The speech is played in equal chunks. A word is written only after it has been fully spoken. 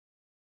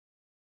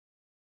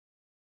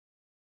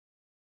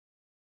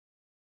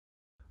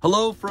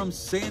Hello from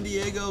San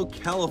Diego,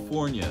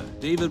 California.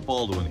 David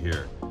Baldwin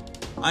here.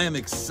 I am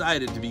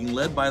excited to be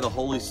led by the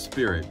Holy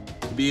Spirit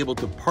to be able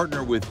to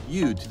partner with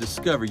you to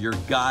discover your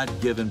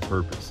God-given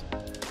purpose.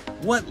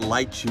 What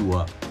lights you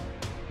up?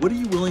 What are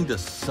you willing to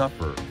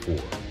suffer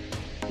for?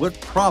 What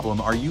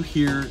problem are you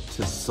here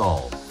to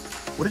solve?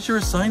 What is your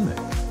assignment?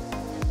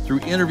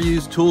 Through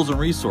interviews, tools, and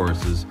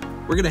resources,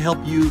 we're going to help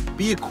you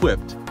be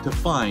equipped to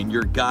find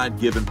your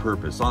God-given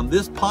purpose on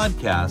this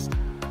podcast,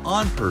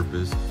 On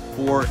Purpose,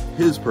 for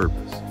His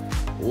purpose.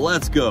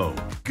 Let's go.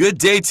 Good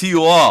day to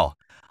you all.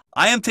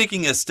 I am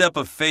taking a step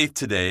of faith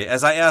today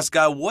as I ask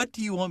God, what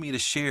do you want me to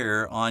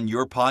share on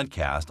your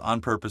podcast, On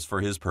Purpose for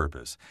His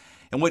purpose?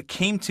 And what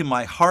came to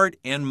my heart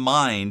and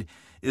mind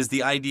is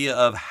the idea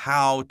of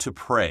how to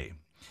pray.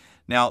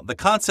 Now, the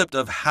concept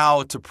of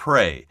how to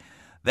pray,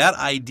 that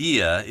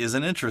idea is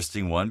an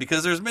interesting one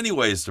because there's many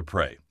ways to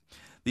pray.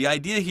 The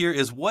idea here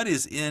is what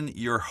is in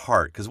your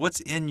heart, because what's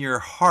in your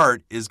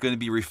heart is going to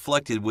be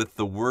reflected with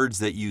the words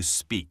that you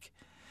speak.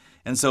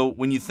 And so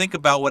when you think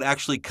about what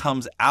actually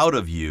comes out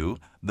of you,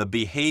 the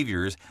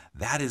behaviors,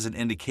 that is an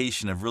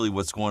indication of really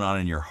what's going on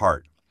in your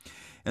heart.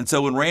 And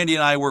so when Randy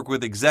and I work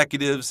with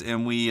executives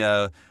and we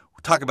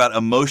talk about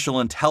emotional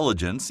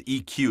intelligence,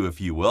 EQ,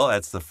 if you will,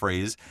 that's the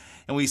phrase,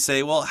 and we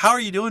say, well, how are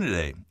you doing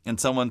today?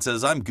 And someone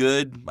says, I'm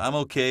good, I'm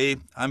okay,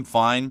 I'm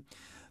fine.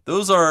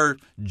 Those are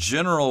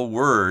general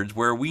words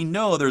where we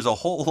know there's a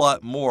whole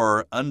lot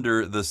more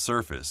under the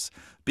surface.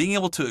 Being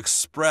able to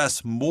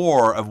express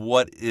more of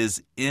what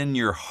is in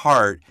your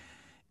heart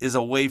is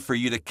a way for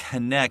you to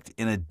connect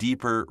in a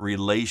deeper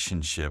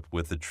relationship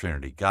with the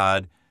Trinity,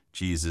 God,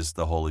 Jesus,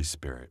 the Holy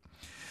Spirit.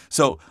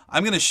 So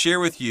I'm going to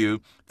share with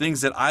you things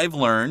that I've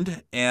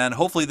learned, and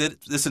hopefully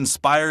that this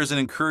inspires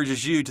and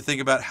encourages you to think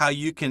about how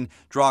you can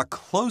draw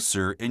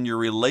closer in your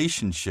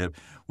relationship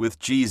with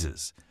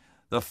Jesus,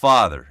 the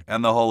Father,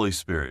 and the Holy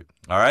Spirit.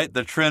 All right,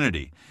 the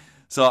Trinity.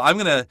 So I'm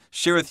going to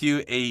share with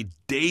you a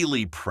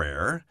daily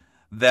prayer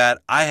that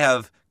I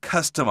have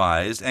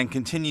customized and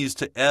continues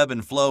to ebb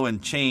and flow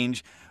and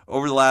change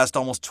over the last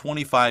almost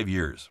 25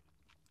 years.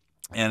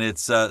 And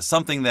it's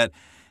something that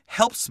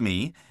helps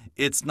me.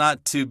 It's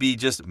not to be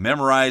just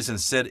memorized and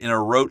said in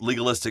a rote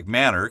legalistic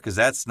manner, because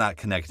that's not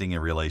connecting a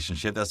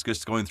relationship. That's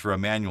just going through a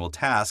manual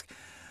task.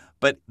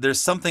 But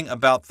there's something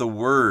about the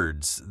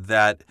words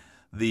that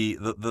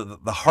the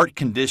heart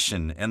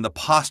condition and the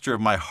posture of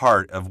my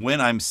heart of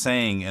when I'm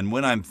saying and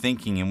when I'm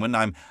thinking and when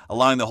I'm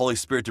allowing the Holy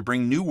Spirit to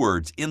bring new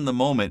words in the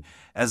moment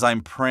as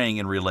I'm praying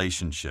in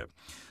relationship.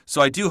 So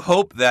I do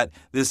hope that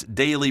this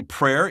daily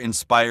prayer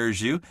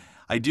inspires you.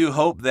 I do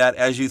hope that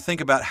as you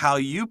think about how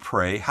you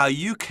pray, how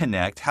you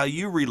connect, how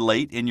you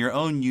relate in your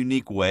own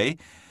unique way,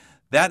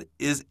 that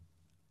is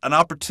an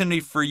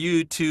opportunity for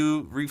you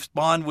to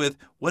respond with,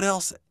 what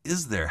else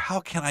is there? How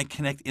can I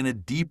connect in a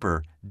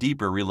deeper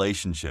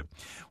relationship?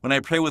 When I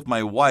pray with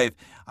my wife,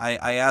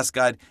 I ask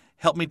God,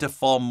 help me to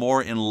fall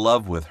more in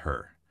love with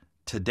her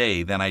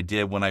today than I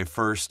did when I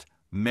first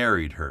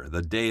married her,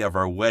 the day of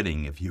our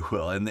wedding, if you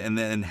will, and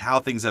then how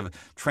things have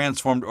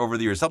transformed over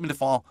the years. Help me to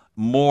fall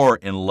more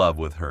in love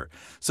with her.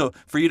 So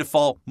for you to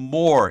fall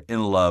more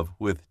in love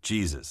with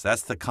Jesus,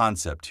 that's the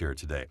concept here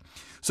today.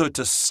 So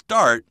to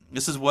start,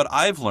 this is what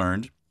I've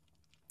learned,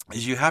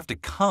 is you have to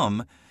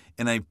come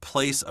in a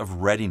place of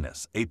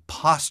readiness, a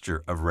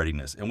posture of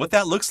readiness. And what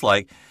that looks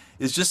like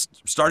is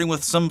just starting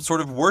with some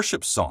sort of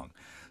worship song.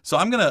 So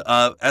I'm going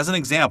to, as an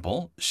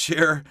example,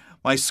 share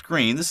my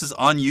screen. This is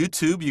on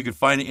YouTube. You can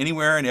find it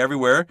anywhere and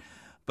everywhere.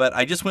 But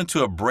I just went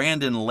to a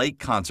Brandon Lake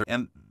concert,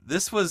 and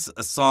this was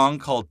a song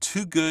called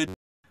Too Good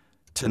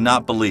to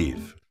Not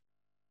Believe.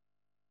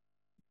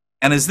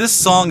 And as this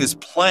song is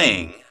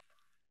playing,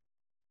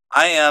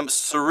 I am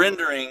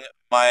surrendering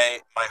my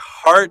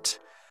heart.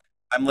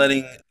 I'm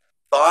letting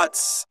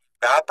thoughts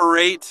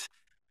evaporate.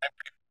 I'm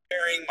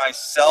preparing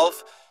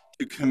myself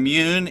to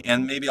commune,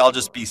 and maybe I'll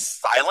just be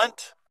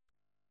silent.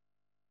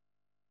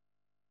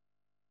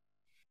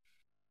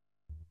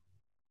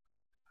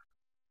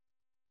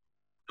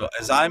 So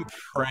as I'm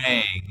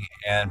praying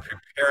and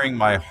preparing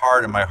my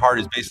heart, and my heart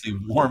is basically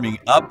warming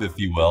up, if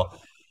you will,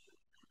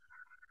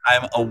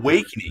 I'm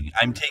awakening.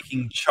 I'm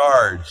taking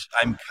charge.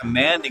 I'm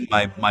commanding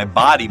my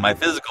body, my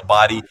physical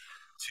body,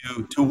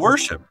 to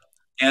worship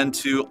and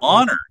to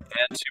honor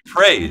and to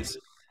praise.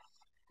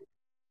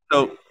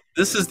 So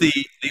this is the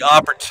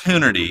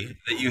opportunity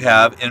that you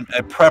have in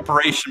a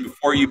preparation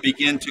before you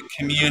begin to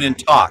commune and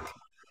talk.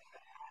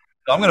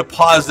 So I'm going to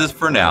pause this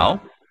for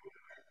now,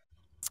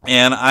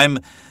 and I'm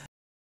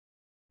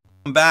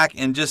back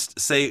and just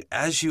say,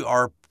 as you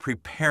are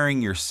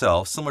preparing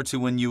yourself, similar to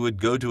when you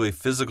would go to a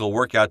physical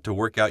workout to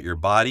work out your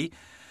body,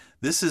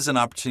 this is an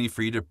opportunity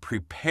for you to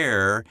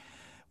prepare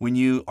when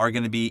you are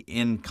going to be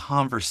in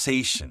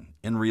conversation,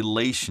 in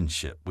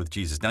relationship with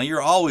Jesus. Now,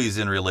 you're always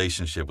in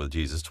relationship with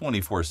Jesus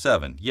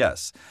 24/7,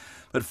 yes.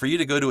 But for you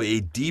to go to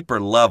a deeper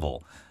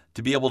level,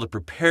 to be able to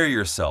prepare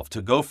yourself,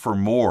 to go for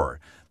more,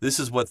 this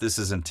is what this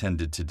is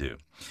intended to do.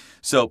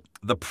 So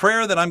the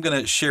prayer that I'm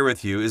going to share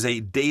with you is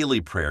a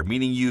daily prayer,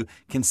 meaning you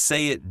can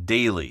say it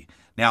daily.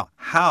 Now,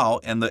 how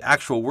and the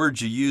actual words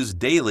you use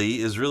daily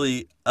is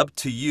really up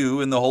to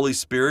you and the Holy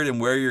Spirit and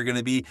where you're going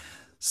to be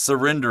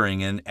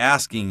surrendering and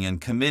asking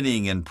and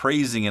committing and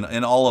praising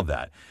and all of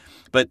that.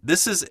 But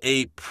this is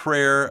a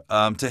prayer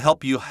to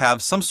help you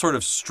have some sort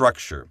of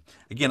structure.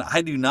 Again,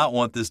 I do not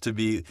want this to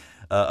be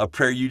a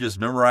prayer you just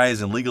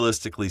memorize and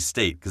legalistically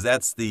state, because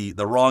that's the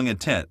wrong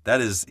intent. That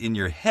is in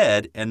your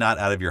head and not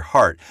out of your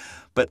heart.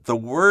 But the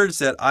words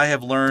that I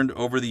have learned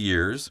over the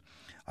years,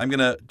 I'm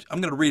gonna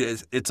read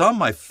it. It's on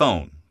my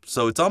phone.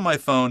 So it's on my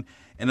phone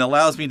and it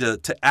allows me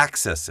to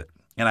access it.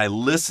 And I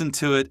listen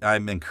to it.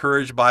 I'm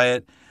encouraged by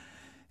it.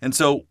 And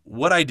so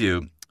what I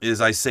do is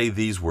I say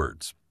these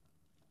words.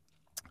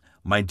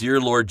 My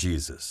dear Lord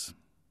Jesus,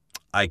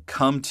 I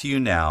come to you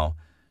now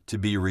to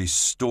be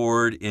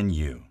restored in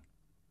you,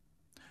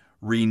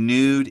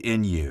 renewed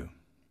in you,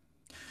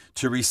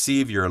 to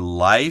receive your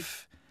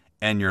life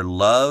and your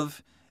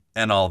love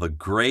and all the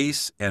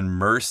grace and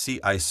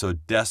mercy I so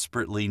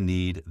desperately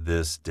need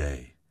this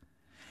day.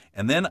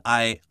 And then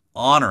I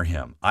honor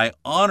him. I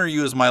honor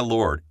you as my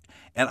Lord,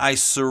 and I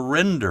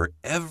surrender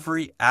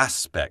every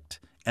aspect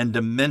and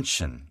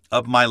dimension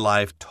of my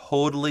life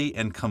totally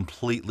and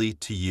completely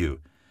to you.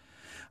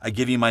 I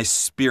give you my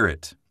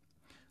spirit,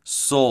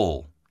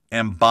 soul,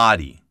 and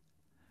body,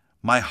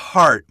 my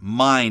heart,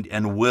 mind,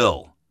 and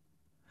will.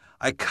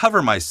 I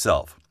cover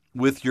myself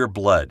with your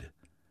blood,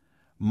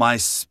 my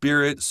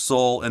spirit,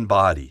 soul, and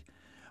body,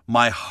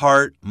 my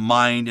heart,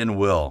 mind, and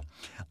will.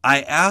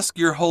 I ask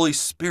your Holy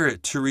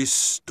Spirit to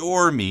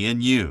restore me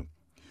in you,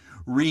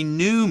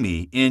 renew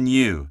me in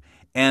you,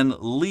 and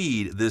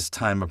lead this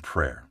time of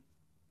prayer.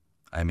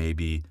 I may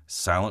be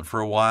silent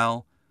for a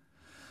while,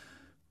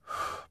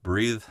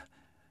 breathe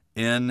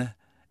in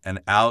and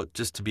out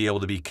just to be able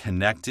to be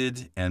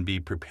connected and be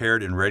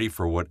prepared and ready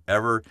for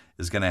whatever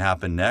is going to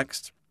happen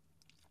next.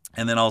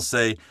 And then I'll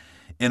say,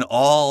 in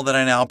all that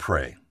I now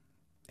pray,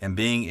 and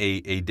being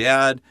a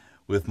dad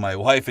with my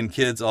wife and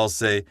kids, I'll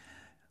say,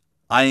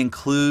 I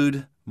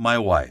include my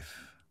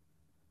wife,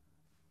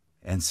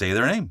 and say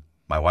their name.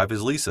 My wife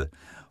is Lisa.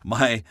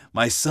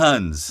 My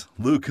sons,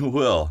 Luke and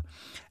Will,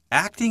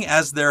 acting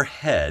as their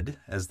head,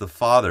 as the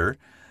father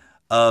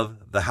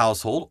of the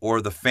household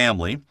or the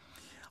family,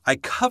 I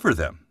cover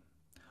them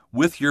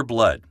with your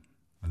blood,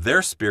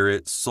 their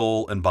spirit,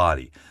 soul, and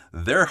body,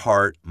 their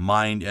heart,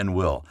 mind, and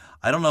will.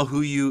 I don't know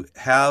who you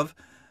have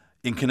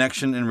in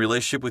connection and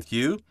relationship with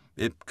you.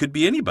 It could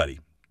be anybody.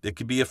 It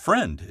could be a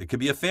friend. It could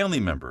be a family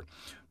member.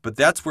 But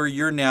that's where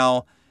you're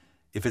now,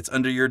 if it's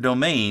under your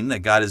domain that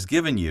God has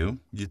given you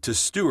to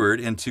steward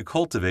and to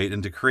cultivate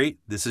and to create,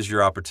 this is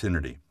your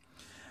opportunity.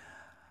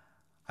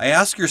 I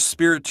ask your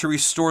spirit to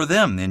restore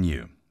them in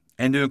you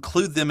and to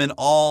include them in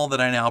all that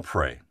I now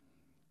pray.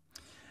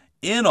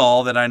 In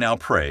all that I now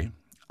pray,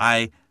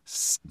 I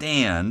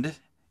stand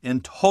in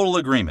total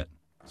agreement.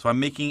 So I'm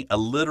making a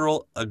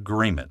literal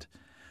agreement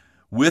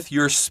with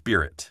your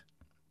spirit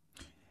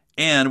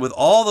and with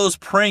all those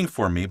praying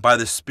for me by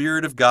the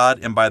Spirit of God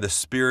and by the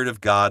Spirit of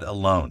God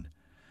alone.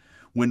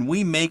 When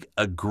we make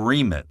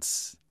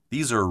agreements,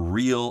 these are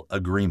real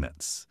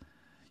agreements.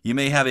 You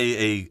may have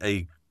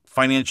a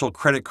financial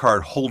credit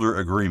card holder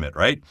agreement,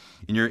 right?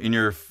 In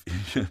your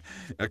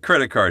a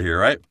credit card here,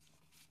 right?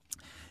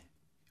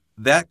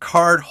 That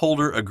card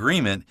holder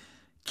agreement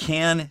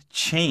can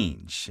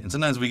change. And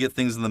sometimes we get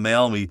things in the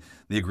mail and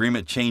the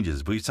agreement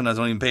changes. We sometimes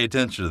don't even pay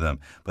attention to them.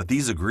 But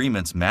these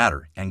agreements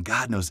matter. And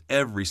God knows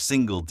every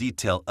single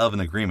detail of an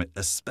agreement,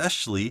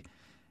 especially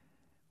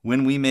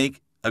when we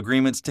make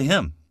agreements to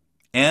Him.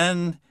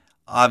 And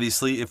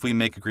obviously, if we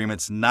make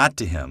agreements not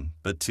to Him,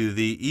 but to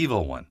the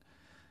evil one.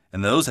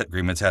 And those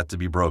agreements have to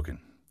be broken.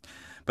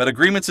 But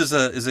agreements is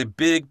a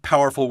big,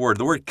 powerful word.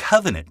 The word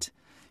covenant.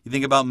 You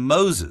think about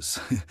Moses,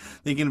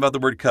 thinking about the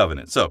word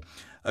covenant. So,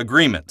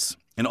 agreements.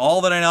 In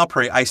all that I now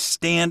pray, I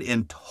stand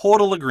in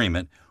total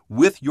agreement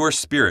with your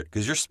spirit.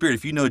 Because your spirit,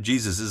 if you know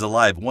Jesus is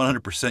alive,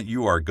 100%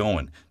 you are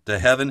going to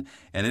heaven,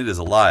 and it is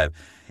alive.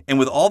 And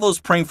with all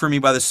those praying for me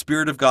by the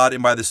Spirit of God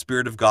and by the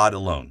Spirit of God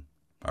alone.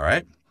 All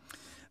right?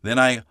 Then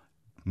I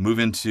move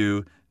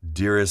into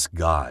dearest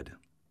God,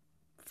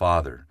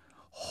 Father,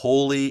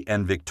 holy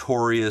and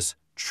victorious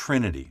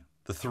Trinity,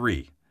 the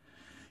three.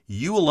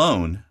 You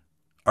alone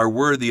are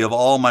worthy of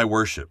all my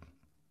worship.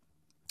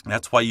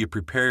 That's why you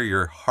prepare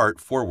your heart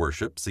for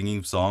worship,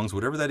 singing songs,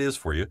 whatever that is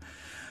for you.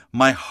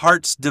 My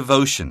heart's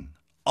devotion,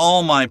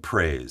 all my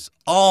praise,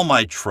 all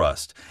my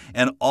trust,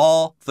 and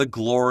all the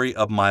glory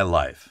of my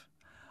life.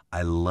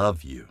 I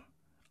love you.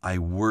 I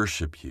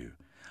worship you.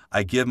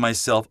 I give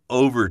myself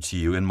over to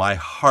you in my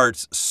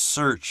heart's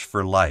search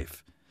for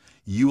life.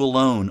 You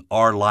alone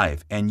are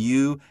life, and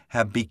you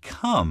have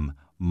become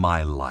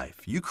my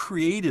life. You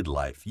created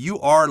life. You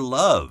are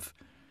love.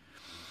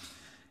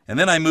 And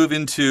then I move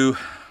into,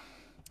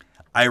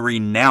 I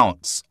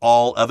renounce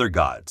all other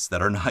gods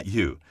that are not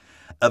you,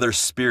 other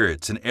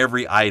spirits and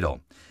every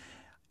idol.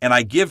 And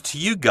I give to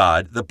you,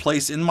 God, the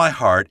place in my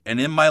heart and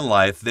in my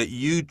life that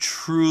you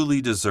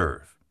truly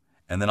deserve.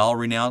 And then I'll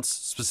renounce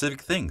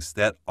specific things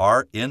that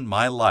are in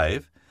my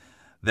life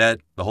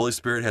that the Holy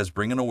Spirit has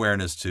bring an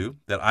awareness to,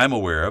 that I'm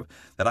aware of,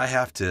 that I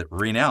have to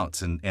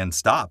renounce and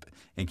stop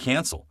and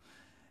cancel.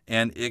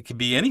 And it could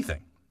be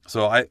anything.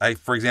 So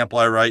for example,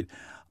 I write,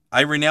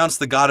 I renounce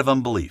the God of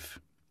unbelief.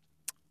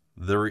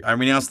 I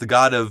renounce the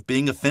God of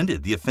being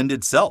offended, the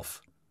offended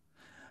self.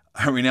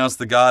 I renounce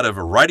the God of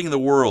righting the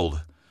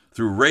world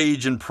through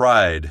rage and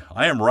pride.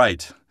 I am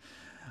right.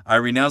 I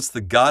renounce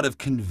the God of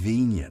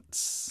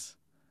convenience.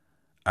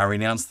 I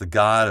renounce the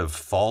God of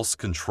false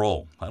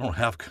control. I don't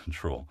have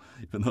control,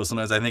 even though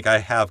sometimes I think I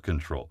have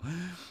control,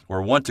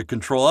 or want to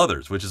control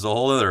others, which is a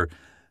whole other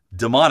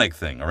demonic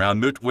thing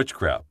around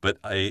witchcraft. But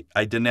I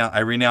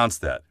renounce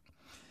that.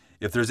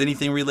 If there's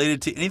anything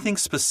related to anything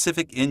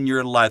specific in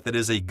your life that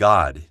is a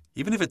God,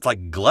 even if it's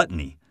like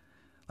gluttony,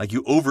 like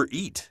you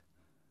overeat,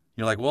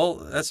 you're like, well,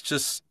 that's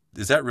just,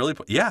 is that really?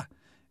 Yeah,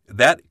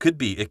 that could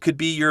be. It could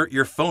be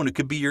your phone. It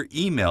could be your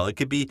email. It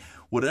could be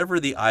whatever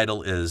the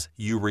idol is,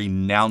 you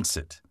renounce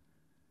it.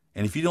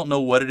 And if you don't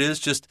know what it is,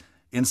 just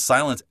in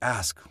silence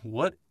ask,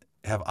 what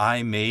have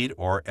I made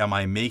or am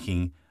I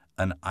making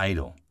an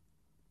idol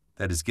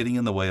that is getting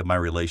in the way of my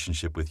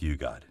relationship with you,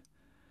 God?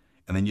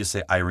 And then you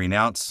say, I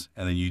renounce,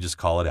 and then you just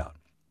call it out.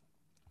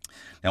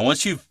 Now,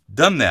 once you've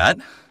done that,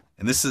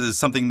 and this is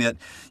something that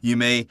you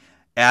may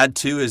add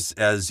to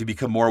as you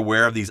become more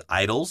aware of these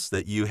idols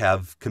that you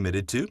have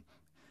committed to.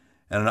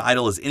 And an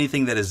idol is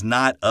anything that is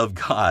not of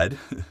God,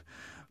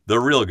 the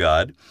real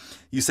God.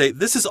 You say,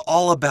 this is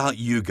all about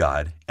you,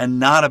 God, and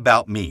not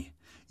about me.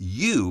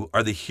 You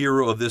are the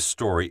hero of this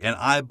story, and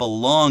I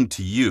belong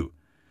to you.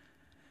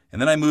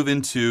 And then I move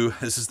into,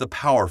 this is the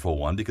powerful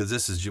one, because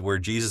this is where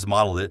Jesus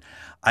modeled it.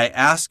 I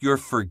ask your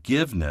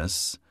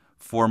forgiveness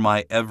for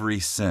my every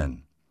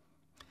sin.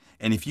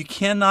 And if you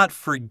cannot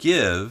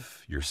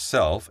forgive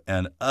yourself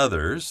and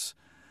others,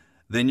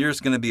 then there's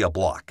going to be a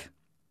block.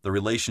 The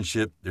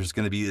relationship, it's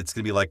going to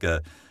be like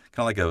kind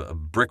of like a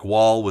brick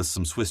wall with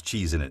some Swiss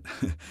cheese in it.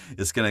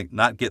 It's going to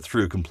not get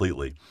through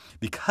completely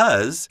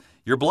because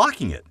you're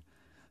blocking it.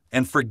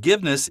 And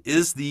forgiveness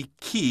is the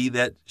key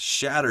that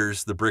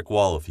shatters the brick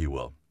wall, if you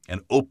will,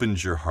 and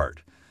opens your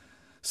heart.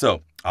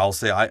 So I'll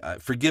say, I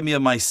forgive me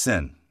of my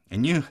sin.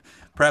 And you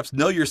perhaps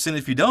know your sin.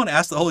 If you don't,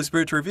 ask the Holy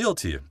Spirit to reveal it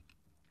to you.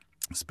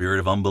 Spirit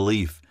of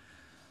unbelief,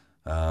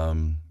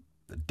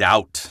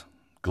 doubt,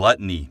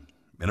 gluttony,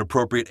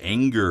 inappropriate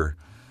anger,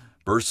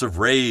 bursts of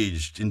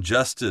rage,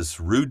 injustice,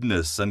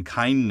 rudeness,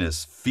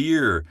 unkindness,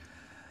 fear,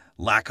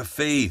 lack of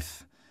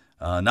faith,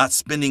 not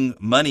spending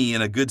money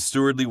in a good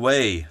stewardly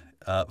way,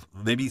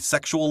 maybe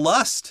sexual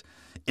lust,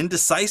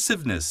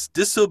 indecisiveness,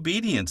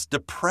 disobedience,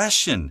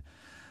 depression,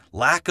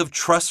 lack of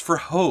trust for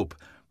hope,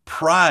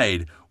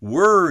 pride,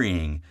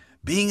 worrying,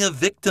 being a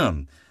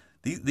victim.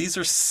 These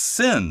are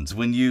sins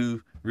when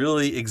you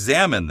really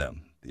examine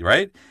them,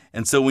 right?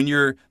 And so when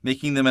you're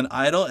making them an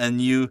idol and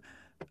you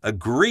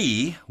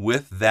agree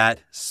with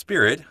that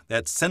spirit,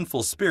 that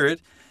sinful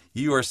spirit,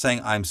 you are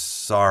saying, I'm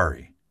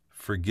sorry.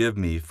 Forgive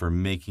me for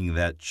making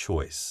that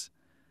choice.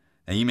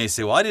 And you may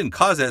say, well, I didn't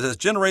cause that. That's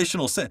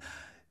generational sin.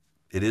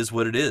 It is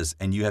what it is,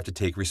 and you have to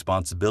take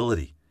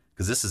responsibility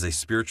because this is a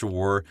spiritual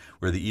war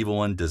where the evil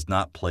one does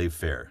not play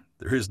fair.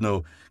 There is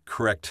no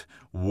correct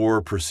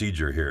war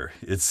procedure here.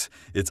 It's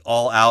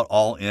all out,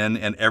 all in,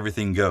 and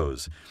everything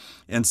goes.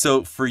 And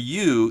so for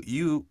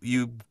you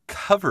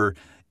cover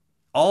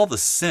all the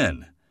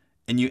sin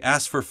and you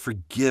ask for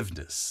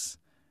forgiveness.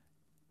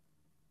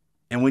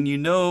 And when you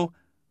know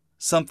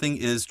something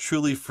is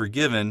truly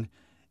forgiven,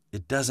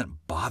 it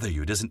doesn't bother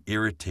you. It doesn't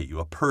irritate you.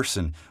 A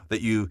person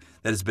that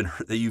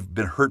you've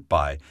been hurt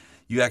by,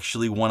 you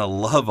actually want to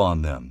love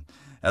on them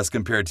as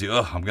compared to,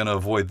 oh, I'm going to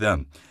avoid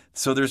them.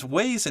 So there's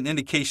ways and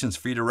indications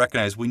for you to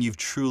recognize when you've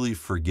truly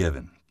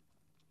forgiven.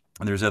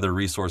 And there's other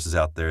resources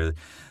out there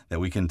that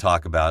we can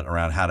talk about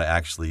around how to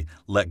actually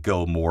let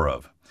go more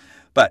of.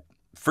 But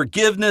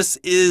forgiveness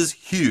is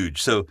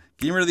huge. So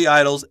getting rid of the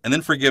idols and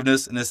then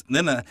forgiveness. And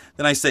then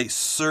I say,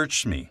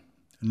 search me,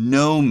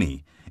 know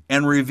me,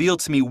 and reveal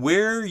to me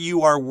where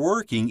you are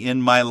working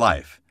in my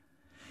life.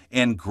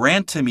 And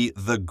grant to me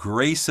the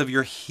grace of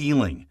your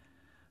healing,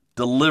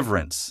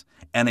 deliverance,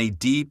 and a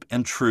deep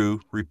and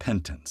true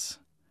repentance.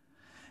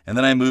 And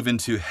then I move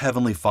into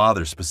Heavenly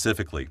Father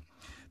specifically.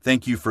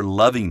 Thank you for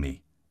loving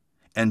me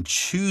and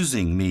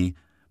choosing me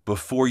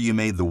before you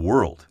made the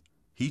world.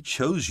 He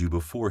chose you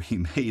before he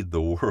made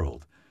the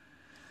world.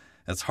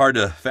 That's hard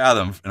to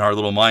fathom in our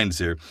little minds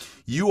here.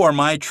 You are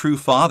my true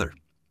Father,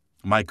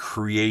 my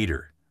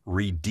Creator,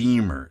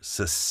 Redeemer,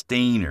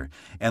 Sustainer,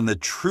 and the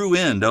true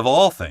end of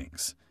all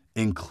things,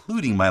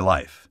 including my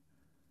life.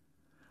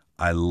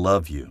 I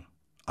love you.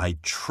 I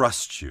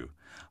trust you.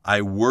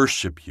 I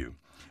worship you.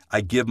 I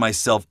give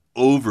myself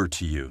over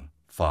to you,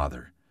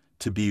 Father,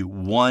 to be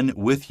one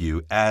with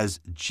you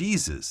as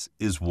Jesus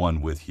is one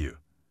with you.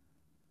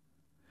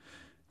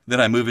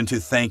 Then I move into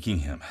thanking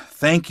him.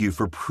 Thank you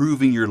for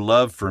proving your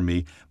love for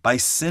me by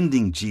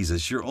sending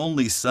Jesus, your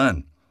only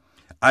Son.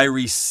 I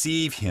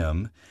receive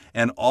him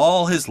and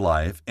all his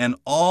life and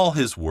all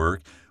his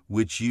work,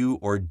 which you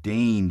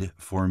ordained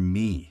for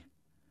me.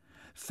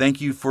 Thank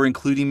you for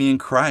including me in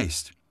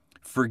Christ,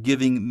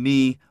 forgiving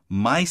me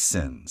my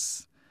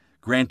sins,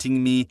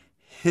 granting me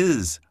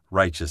his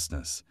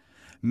righteousness,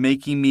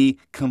 making me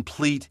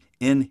complete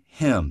in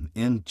him,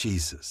 in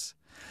Jesus.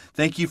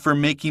 Thank you for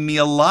making me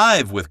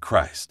alive with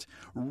Christ,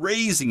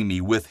 raising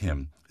me with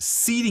him,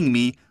 seating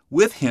me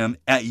with him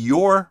at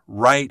your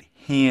right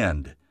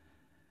hand,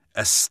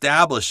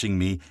 establishing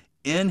me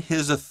in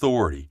his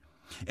authority,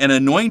 and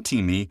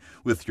anointing me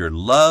with your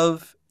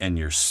love and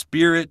your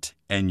spirit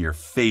and your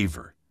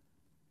favor.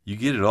 You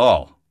get it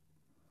all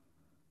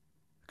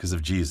because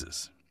of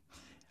Jesus.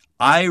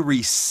 I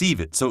receive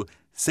it. So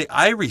say,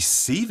 I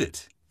receive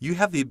it. You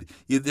have the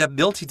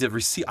ability to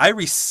receive. I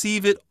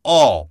receive it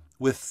all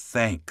with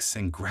thanks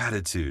and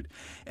gratitude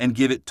and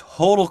give it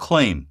total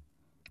claim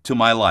to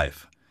my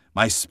life,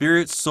 my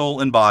spirit, soul,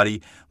 and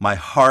body, my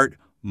heart,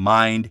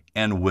 mind,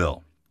 and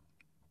will.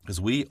 Because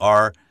we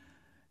are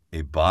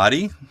a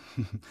body.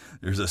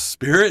 There's a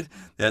spirit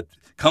that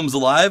comes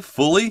alive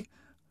fully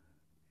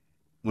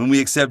when we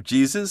accept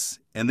Jesus.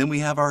 And then we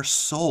have our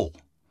soul.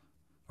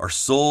 Our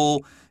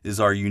soul is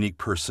our unique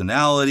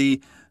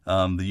personality,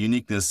 the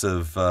uniqueness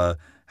of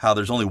how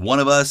there's only one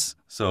of us.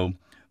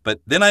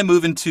 But then I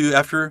move into,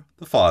 after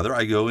the Father,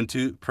 I go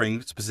into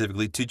praying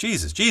specifically to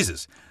Jesus.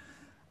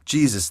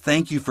 Jesus,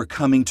 thank you for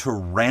coming to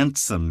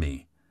ransom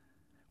me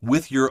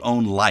with your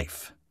own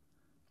life.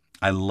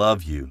 I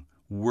love you,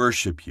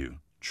 worship you,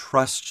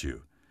 trust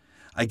you.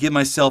 I give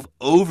myself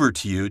over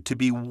to you to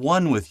be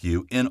one with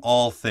you in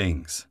all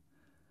things.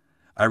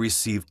 I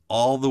receive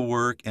all the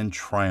work and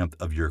triumph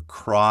of your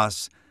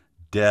cross,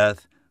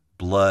 death,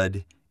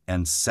 blood,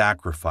 and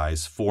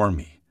sacrifice for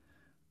me,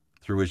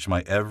 through which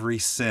my every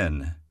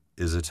sin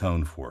is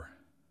atoned for.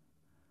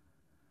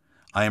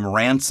 I am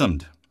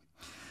ransomed,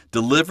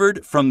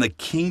 delivered from the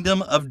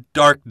kingdom of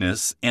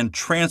darkness and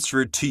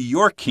transferred to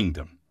your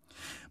kingdom.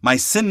 My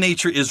sin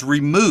nature is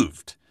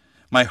removed,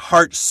 my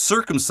heart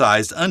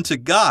circumcised unto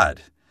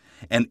God,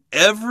 and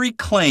every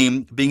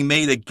claim being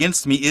made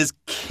against me is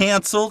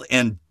canceled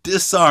and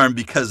disarmed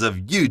because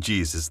of you,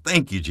 Jesus.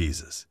 Thank you,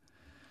 Jesus.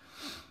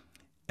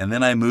 And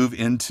then I move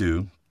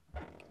into,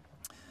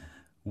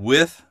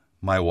 with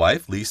my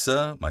wife,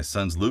 Lisa, my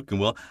sons, Luke and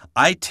Will,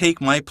 I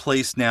take my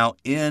place now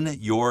in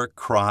your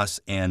cross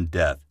and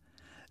death,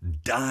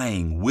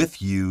 dying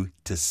with you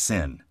to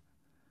sin,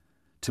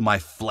 to my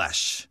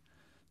flesh,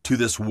 to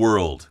this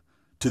world,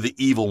 to the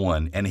evil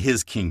one and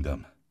his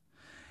kingdom.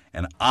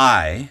 And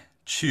I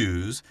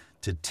choose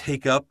to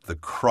take up the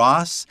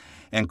cross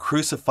and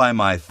crucify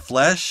my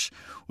flesh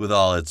with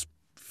all its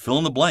fill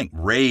in the blank,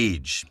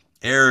 rage,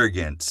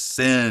 arrogance,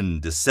 sin,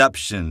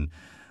 deception,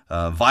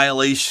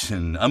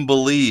 violation,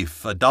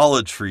 unbelief,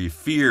 idolatry,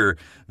 fear,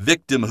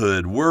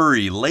 victimhood,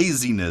 worry,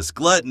 laziness,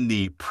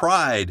 gluttony,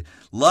 pride,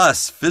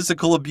 lust,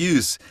 physical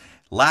abuse,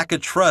 lack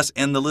of trust,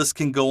 and the list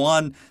can go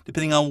on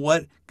depending on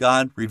what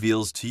God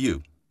reveals to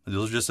you.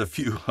 Those are just a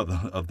few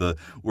of the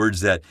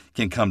words that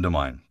can come to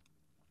mind.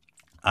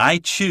 I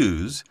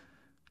choose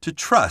to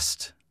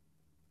trust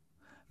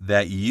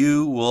that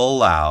you will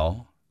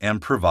allow and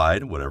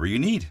provide whatever you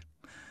need.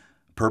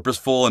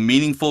 Purposeful and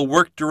meaningful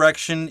work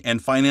direction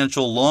and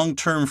financial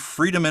long-term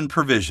freedom and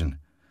provision.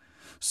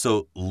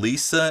 So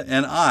Lisa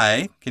and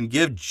I can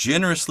give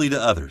generously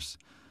to others.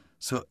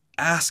 So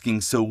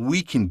asking so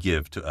we can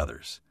give to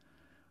others.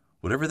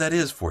 Whatever that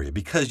is for you,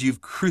 because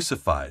you've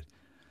crucified.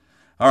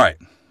 All right.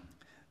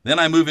 Then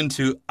I move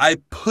into, I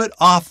put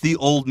off the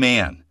old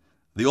man,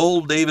 the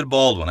old David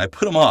Baldwin. I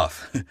put him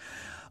off.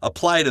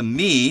 Apply to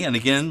me, and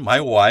again, my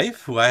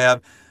wife, who I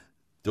have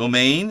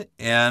domain,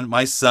 and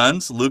my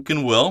sons, Luke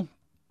and Will.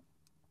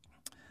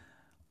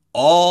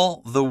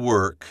 All the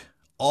work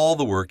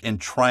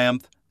and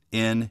triumph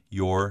in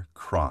your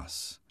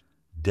cross,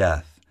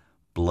 death,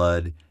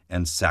 blood,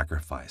 and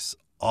sacrifice,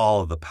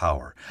 all of the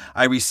power.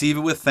 I receive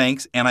it with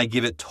thanks, and I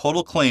give it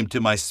total claim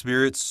to my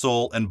spirit,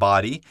 soul, and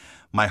body,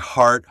 my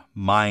heart,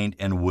 mind,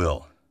 and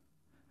will.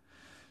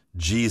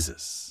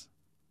 Jesus,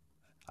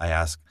 I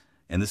ask,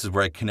 and this is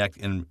where I connect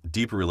in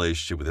deeper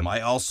relationship with him,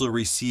 I also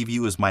receive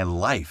you as my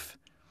life.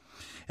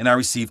 And I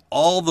receive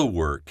all the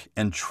work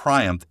and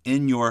triumph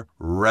in your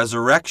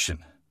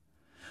resurrection,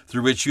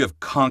 through which you have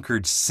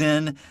conquered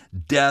sin,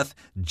 death,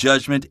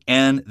 judgment,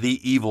 and the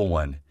evil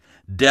one.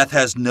 Death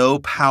has no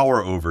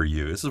power over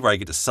you. This is where I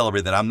get to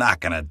celebrate that I'm not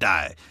going to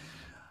die.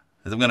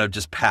 I'm going to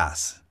just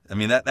pass. I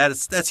mean,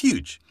 that's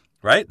huge,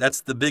 right?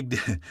 That's the big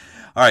deal.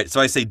 All right, so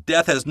I say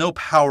death has no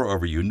power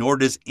over you, nor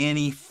does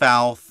any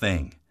foul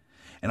thing.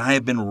 And I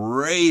have been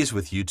raised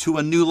with you to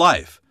a new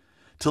life,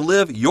 to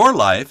live your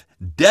life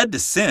dead to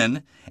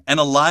sin and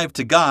alive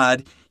to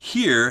God,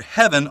 here,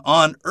 heaven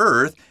on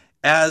earth,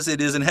 as it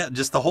is in heaven.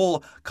 Just the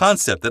whole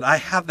concept that I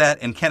have that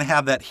and can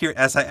have that here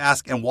as I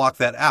ask and walk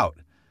that out.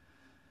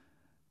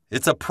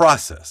 It's a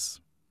process.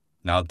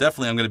 Now,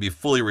 definitely I'm going to be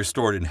fully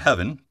restored in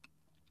heaven,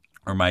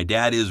 or my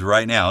dad is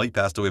right now. He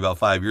passed away about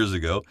 5 years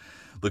ago.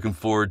 Looking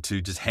forward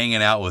to just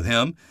hanging out with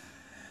him.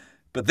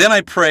 But then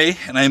I pray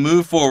and I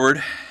move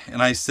forward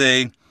and I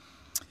say,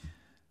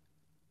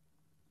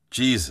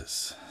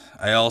 Jesus,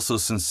 I also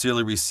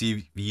sincerely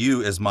receive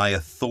you as my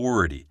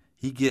authority.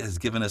 He has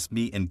given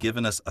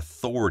us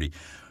authority,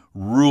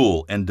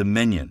 rule, and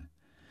dominion.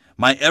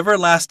 My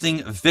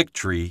everlasting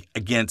victory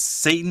against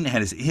Satan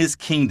and his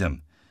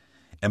kingdom,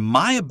 and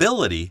my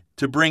ability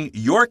to bring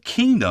your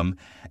kingdom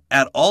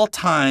at all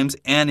times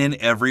and in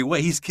every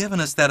way. He's given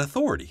us that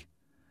authority.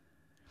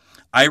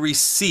 I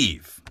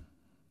receive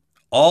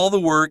all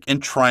the work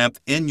and triumph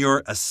in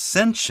your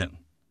ascension,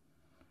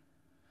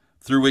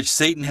 through which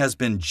Satan has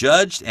been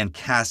judged and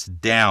cast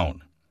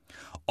down.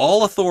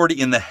 All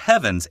authority in the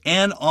heavens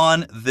and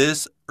on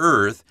this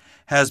earth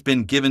has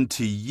been given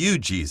to you,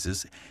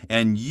 Jesus,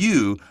 and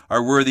you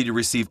are worthy to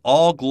receive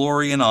all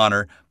glory and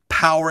honor,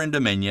 power and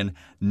dominion,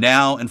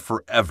 now and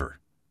forever.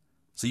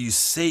 So you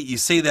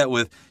say that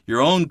with your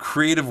own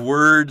creative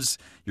words.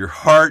 Your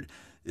heart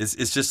is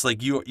just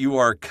like you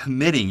are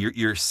committing.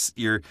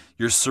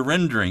 You're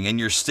surrendering, and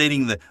you're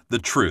stating the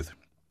truth.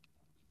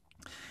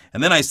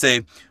 And then I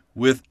say,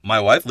 with my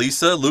wife,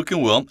 Lisa, Luke,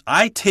 and Will,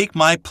 I take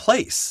my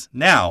place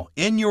now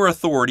in your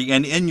authority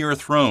and in your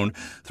throne,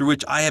 through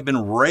which I have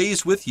been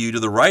raised with you to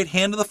the right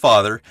hand of the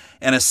Father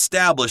and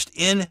established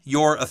in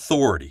your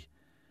authority.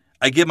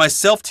 I give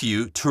myself to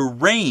you to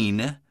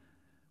reign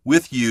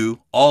with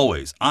you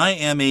always. I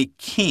am a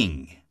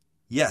king.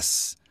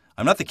 Yes,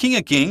 I'm not the King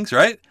of Kings,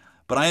 right?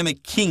 But I am a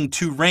king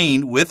to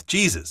reign with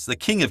Jesus, the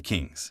King of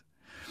Kings.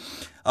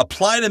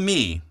 Apply to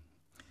me,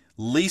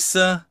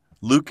 Lisa,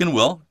 Luke, and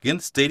Will, again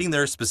stating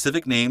their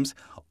specific names,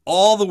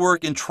 all the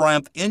work and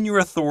triumph in your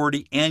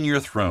authority and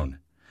your throne.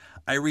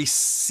 I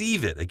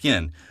receive it,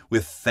 again,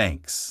 with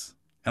thanks.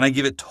 And I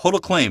give it total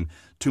claim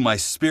to my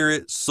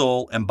spirit,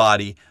 soul, and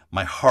body,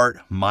 my heart,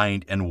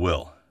 mind, and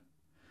will.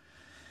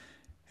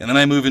 And then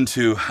I move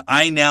into,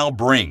 I now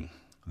bring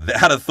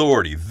that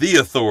authority, the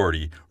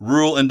authority,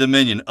 rule, and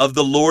dominion of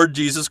the Lord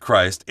Jesus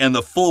Christ and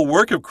the full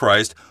work of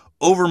Christ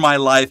over my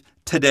life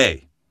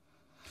today.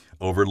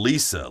 Over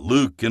Lisa,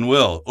 Luke, and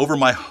Will, over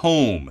my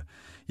home.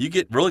 You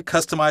get really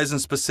customized and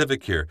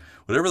specific here.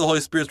 Whatever the Holy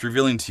Spirit's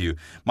revealing to you.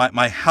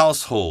 My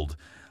household,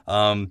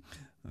 the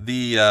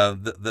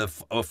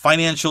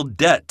financial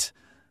debt,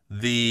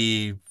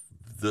 the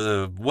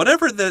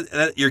whatever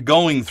that you're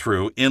going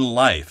through in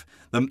life,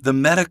 the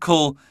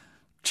medical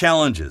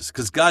challenges,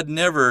 because God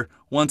never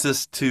wants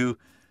us to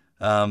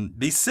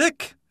be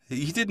sick.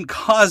 He didn't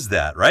cause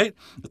that, right?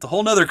 It's a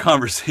whole nother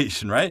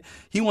conversation, right?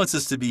 He wants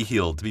us to be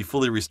healed, to be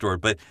fully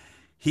restored, but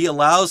He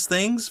allows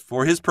things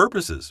for His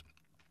purposes.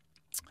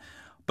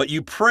 But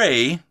you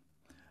pray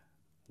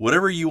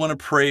whatever you want to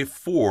pray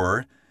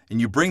for, and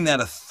you bring that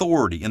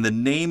authority in the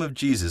name of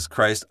Jesus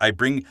Christ. I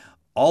bring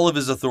all of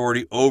His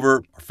authority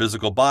over our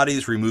physical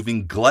bodies,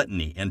 removing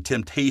gluttony and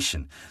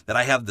temptation, that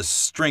I have the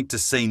strength to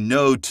say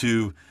no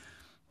to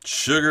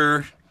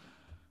sugar,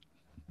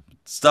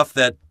 stuff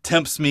that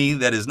tempts me,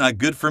 that is not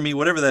good for me,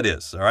 whatever that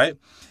is, all right?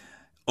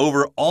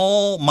 Over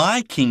all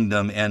my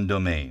kingdom and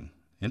domain.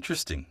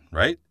 Interesting,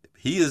 right?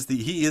 He is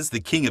the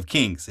King of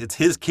Kings. It's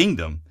His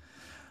kingdom,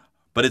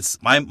 but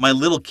it's my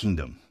little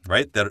kingdom,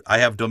 right, that I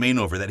have domain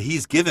over, that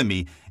He's given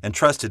me and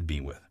trusted me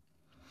with.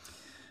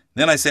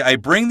 Then I say, I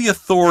bring the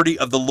authority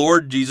of the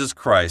Lord Jesus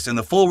Christ and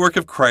the full work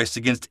of Christ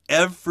against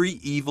every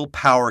evil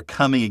power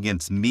coming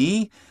against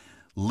me,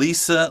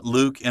 Lisa,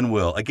 Luke, and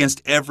Will,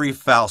 against every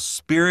foul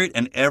spirit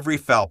and every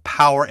foul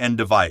power and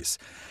device.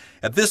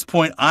 At this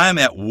point, I'm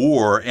at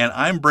war, and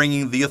I'm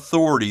bringing the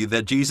authority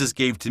that Jesus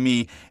gave to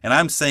me, and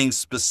I'm saying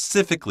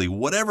specifically,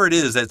 whatever it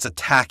is that's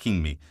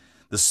attacking me,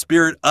 the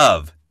spirit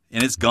of,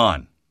 and it's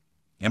gone,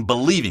 and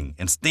believing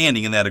and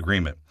standing in that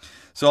agreement.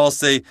 So I'll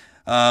say,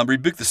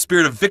 rebuke the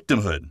spirit of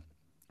victimhood,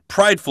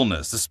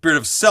 pridefulness, the spirit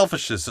of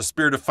selfishness, the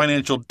spirit of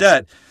financial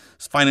debt,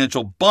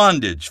 financial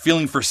bondage,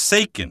 feeling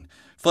forsaken,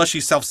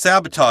 fleshy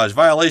self-sabotage,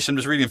 violation. I'm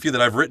just reading a few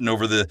that I've written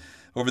over the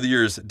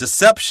years.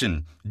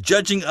 Deception,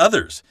 judging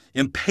others,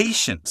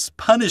 impatience,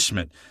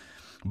 punishment,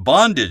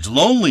 bondage,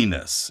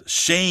 loneliness,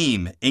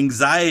 shame,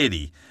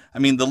 anxiety. I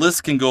mean, the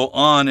list can go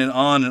on and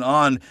on and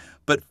on.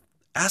 But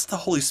ask the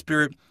Holy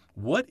Spirit,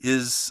 what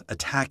is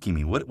attacking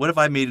me? What have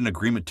I made an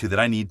agreement to that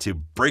I need to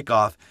break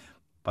off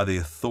by the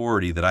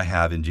authority that I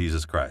have in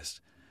Jesus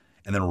Christ?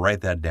 And then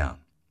write that down.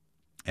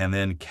 And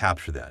then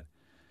capture that.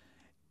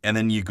 And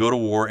then you go to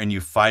war and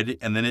you fight it,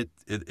 and then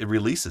it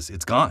releases.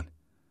 It's gone.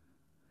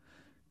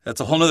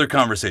 That's a whole other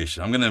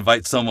conversation. I'm going to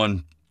invite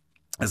someone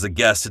as a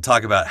guest to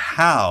talk about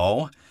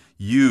how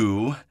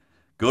you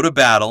go to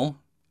battle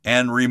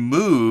and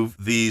remove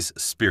these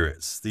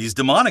spirits, these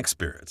demonic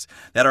spirits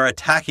that are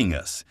attacking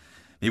us.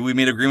 Maybe we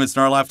made agreements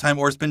in our lifetime,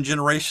 or it's been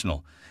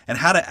generational. And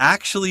how to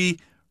actually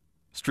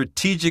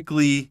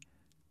strategically,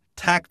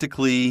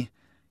 tactically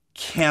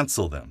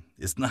cancel them.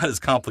 It's not as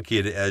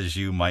complicated as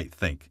you might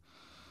think.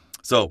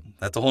 So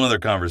that's a whole other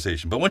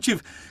conversation. But once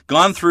you've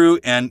gone through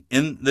and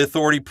in the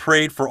authority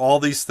prayed for all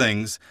these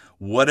things,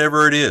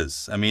 whatever it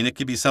is, I mean, it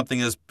could be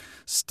something as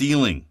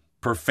stealing,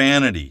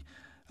 profanity,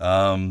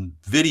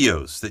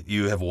 videos that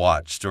you have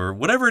watched, or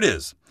whatever it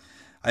is.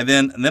 And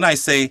then I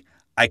say,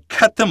 I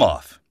cut them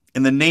off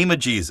in the name of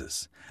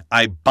Jesus.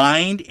 I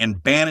bind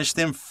and banish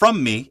them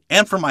from me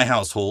and from my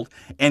household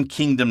and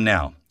kingdom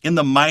now. in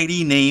the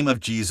mighty name of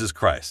Jesus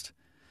Christ.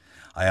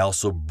 I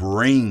also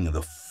bring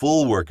the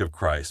full work of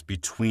Christ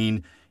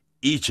between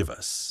each of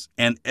us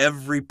and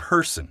every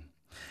person.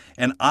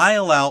 And I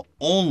allow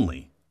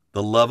only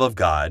the love of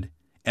God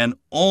and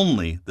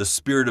only the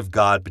Spirit of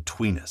God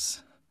between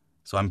us.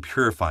 So I'm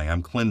purifying,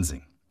 I'm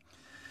cleansing.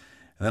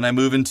 And then I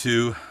move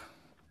into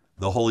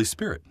the Holy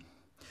Spirit.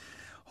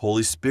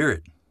 Holy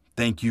Spirit,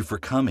 thank you for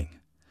coming.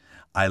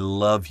 I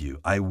love you.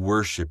 I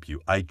worship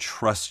you. I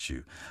trust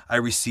you. I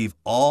receive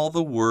all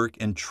the work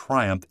and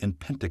triumph in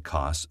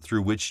Pentecost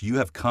through which you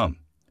have come.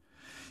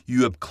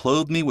 You have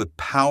clothed me with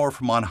power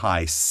from on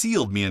high,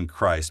 sealed me in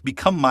Christ,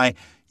 become my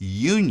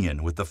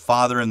union with the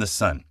Father and the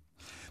Son,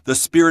 the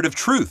Spirit of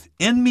truth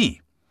in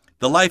me,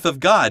 the life of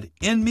God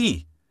in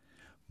me,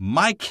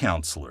 my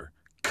counselor,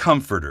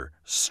 comforter,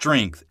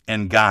 strength,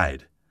 and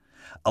guide.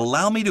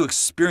 Allow me to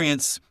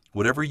experience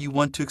whatever you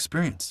want to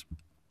experience.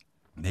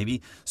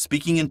 Maybe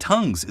speaking in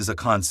tongues is a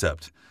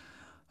concept.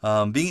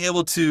 Being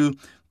able to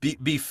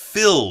be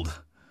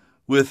filled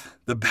with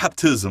the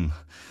baptism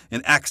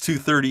in Acts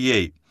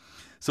 2:38.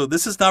 So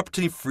this is an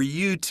opportunity for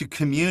you to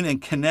commune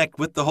and connect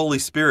with the Holy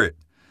Spirit.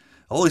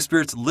 The Holy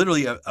Spirit's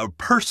literally a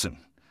person.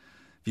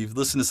 If you've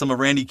listened to some of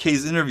Randy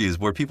Kay's interviews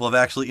where people have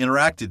actually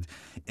interacted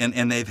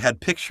and they've had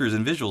pictures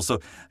and visuals. So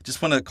I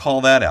just want to call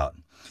that out.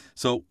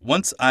 So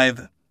once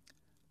I've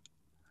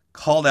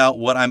called out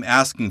what I'm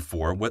asking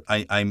for, what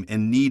I'm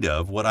in need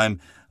of, what I'm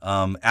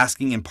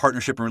asking in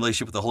partnership and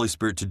relationship with the Holy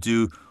Spirit to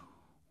do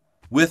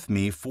with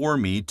me, for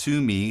me,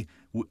 to me,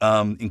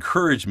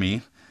 encourage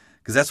me,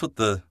 because that's what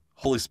the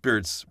Holy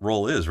Spirit's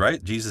role is,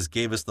 right? Jesus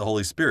gave us the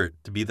Holy Spirit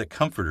to be the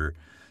comforter,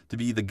 to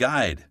be the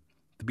guide,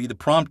 to be the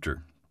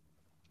prompter.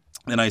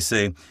 And I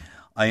say,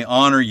 I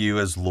honor you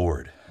as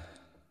Lord.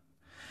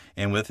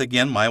 And with,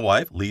 again, my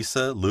wife,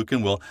 Lisa, Luke,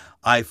 and Will,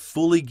 I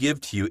fully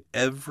give to you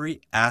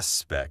every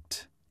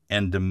aspect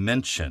and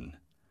dimension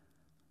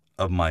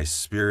of my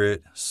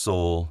spirit,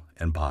 soul,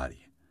 and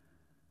body.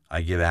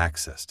 I give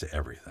access to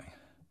everything,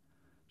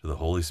 to the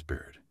Holy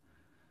Spirit,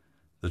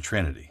 the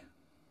Trinity.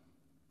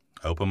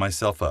 I open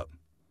myself up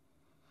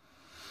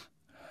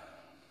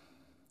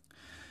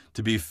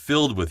to be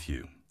filled with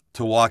you,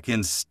 to walk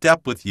in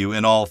step with you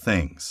in all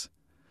things.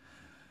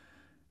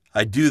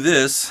 I do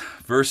this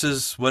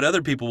versus what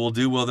other people will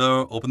do while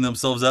they'll open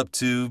themselves up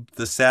to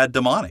the sad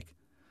demonic.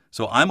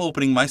 So I'm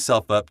opening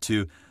myself up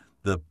to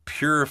the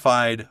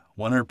purified,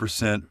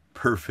 100%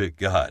 perfect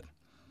God.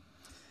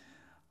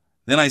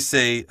 Then I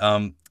say,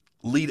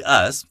 lead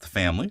us, the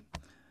family,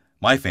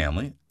 my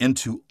family,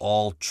 into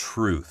all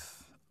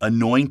truth.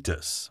 Anoint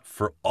us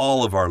for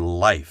all of our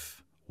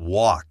life,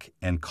 walk,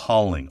 and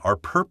calling, our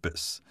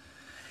purpose.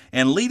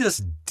 And lead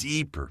us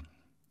deeper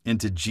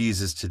into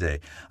Jesus today.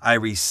 I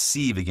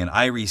receive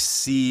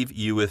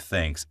you with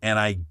thanks, and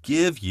I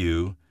give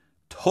you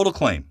total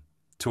claim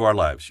to our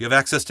lives. You have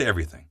access to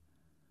everything.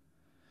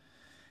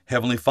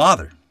 Heavenly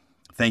Father,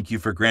 thank you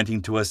for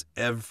granting to us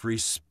every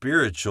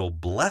spiritual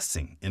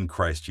blessing in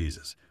Christ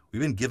Jesus.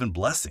 We've been given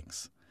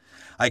blessings.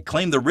 I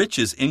claim the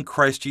riches in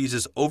Christ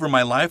Jesus over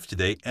my life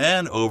today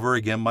and over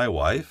again my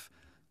wife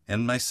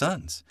and my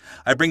sons.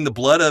 I bring the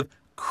blood of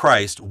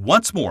Christ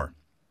once more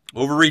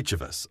over each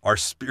of us, our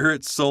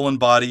spirit, soul, and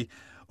body,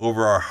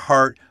 over our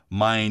heart,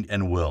 mind,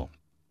 and will.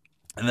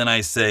 And then I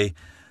say,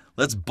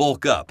 let's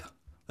bulk up.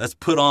 Let's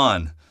put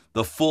on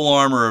the full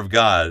armor of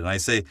God. And I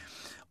say,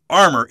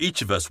 armor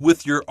each of us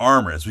with your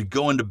armor as we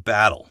go into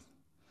battle.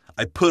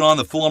 I put on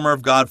the full armor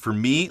of God for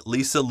me,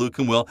 Lisa, Luke,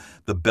 and Will,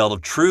 the belt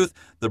of truth,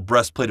 the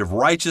breastplate of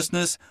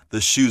righteousness,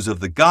 the shoes of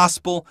the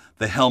gospel,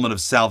 the helmet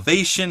of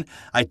salvation.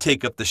 I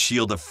take up the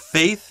shield of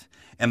faith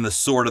and the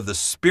sword of the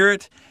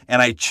Spirit,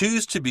 and I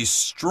choose to be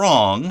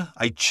strong.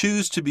 I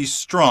choose to be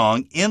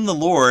strong in the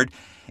Lord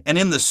and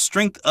in the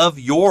strength of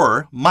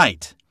your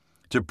might,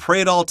 to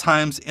pray at all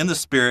times in the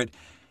Spirit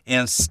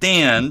and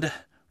stand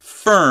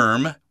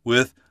firm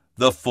with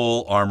the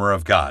full armor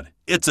of God.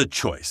 It's a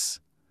choice.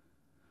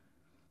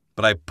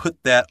 But I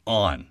put that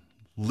on,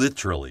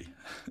 literally.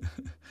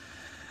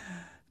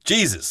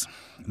 Jesus.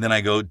 And then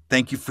I go,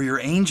 thank you for your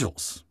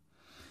angels.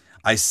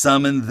 I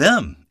summon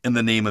them in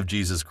the name of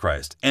Jesus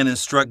Christ and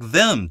instruct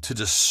them to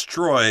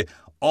destroy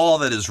all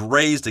that is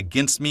raised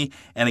against me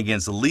and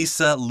against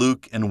Lisa,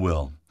 Luke, and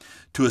Will,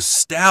 to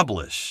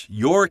establish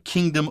your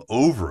kingdom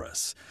over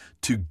us,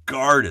 to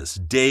guard us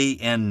day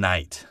and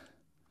night.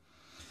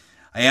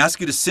 I ask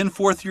you to send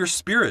forth your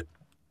Spirit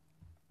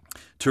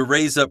to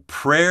raise up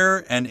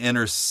prayer and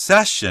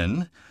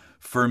intercession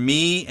for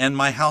me and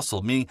my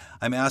household. Meaning,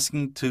 I'm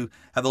asking to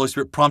have the Holy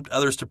Spirit prompt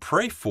others to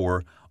pray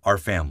for our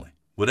family,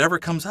 whatever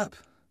comes up.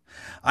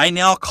 I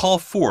now call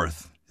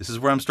forth, this is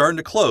where I'm starting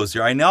to close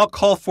here, I now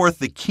call forth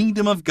the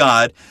kingdom of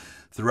God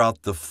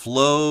throughout the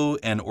flow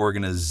and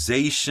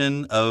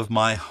organization of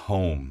my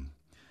home,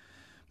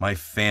 my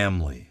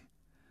family,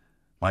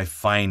 my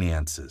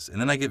finances.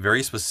 And then I get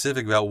very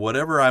specific about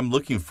whatever I'm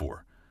looking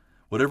for,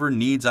 whatever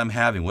needs I'm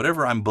having,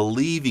 whatever I'm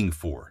believing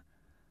for,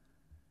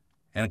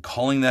 and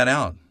calling that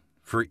out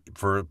for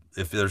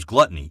if there's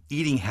gluttony,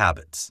 eating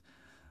habits,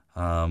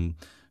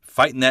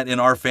 fighting that in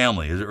our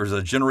family. There's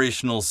a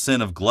generational sin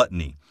of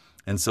gluttony.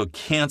 And so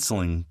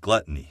canceling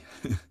gluttony,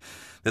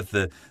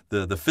 that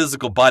the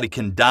physical body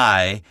can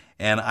die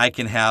and I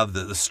can have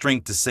the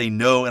strength to say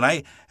no. And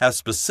I have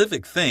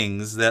specific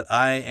things that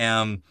I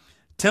am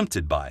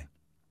tempted by,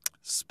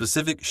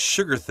 specific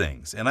sugar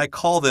things, and I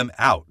call them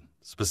out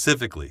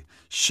specifically.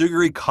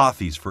 Sugary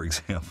coffees, for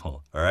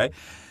example, all right?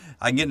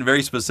 I can get into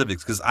very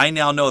specifics because I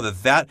now know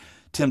that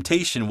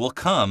temptation will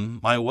come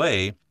my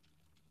way,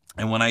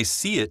 and when I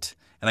see it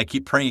and I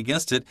keep praying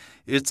against it,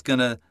 it's going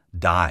to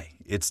die.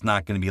 It's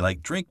not going to be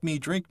like, drink me.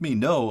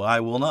 No, I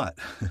will not.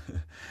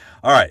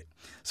 All right.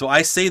 So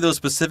I say those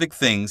specific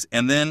things,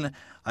 and then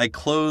I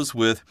close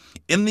with,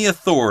 in the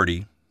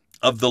authority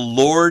of the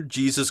Lord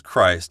Jesus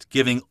Christ,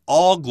 giving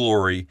all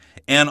glory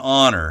and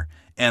honor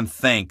and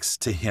thanks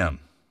to him.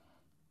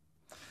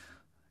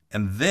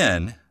 And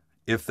then,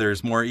 if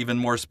there's even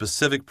more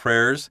specific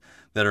prayers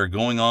that are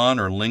going on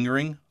or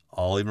lingering,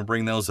 I'll even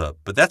bring those up.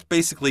 But that's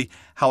basically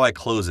how I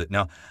close it.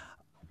 Now,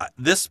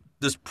 this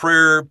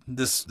prayer,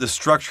 this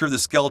structure, the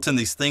skeleton,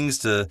 these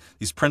things,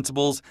 these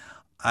principles,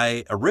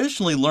 I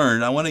originally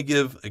learned. I want to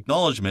give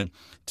acknowledgement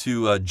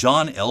to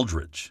John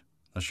Eldridge.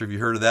 Not sure if you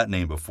heard of that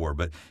name before,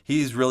 but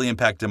he's really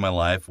impacted my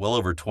life well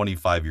over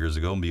 25 years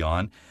ago and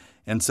beyond.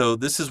 And so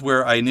this is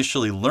where I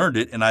initially learned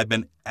it, and I've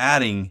been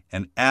adding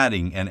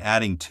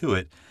to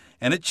it.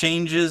 And it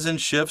changes and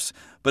shifts,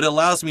 but it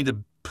allows me to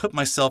put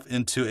myself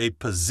into a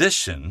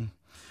position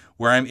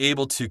where I'm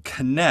able to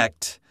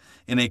connect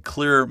in a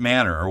clear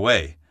manner or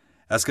way,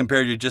 as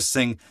compared to just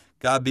saying,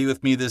 God be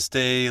with me this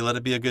day, let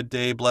it be a good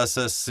day, bless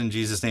us, in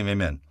Jesus' name,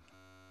 amen.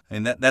 I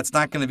mean, that's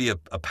not going to be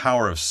a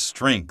power of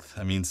strength.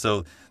 I mean,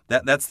 so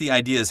that's the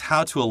idea, is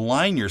how to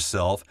align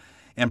yourself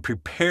and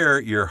prepare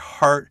your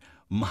heart,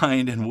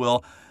 mind, and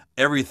will,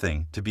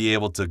 everything, to be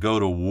able to go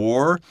to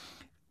war.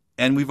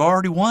 And we've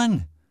already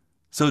won.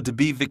 So to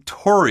be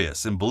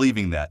victorious in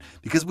believing that,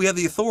 because we have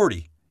the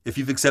authority if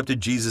you've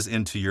accepted Jesus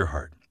into your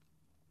heart.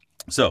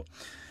 So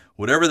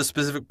whatever the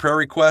specific prayer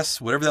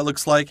requests, whatever that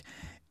looks like.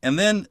 And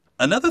then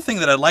another thing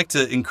that I'd like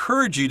to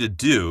encourage you to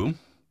do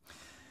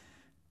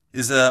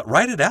is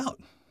write it out.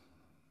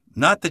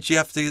 Not that you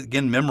have to,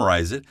 again,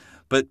 memorize it,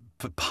 but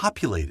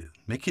populate it.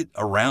 Make it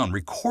around.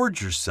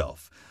 Record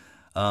yourself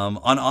on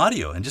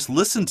audio and just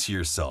listen to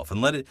yourself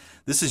and let it.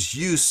 This is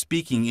you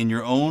speaking in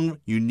your own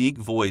unique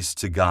voice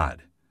to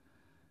God.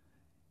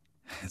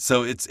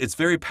 So it's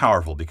very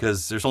powerful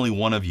because there's only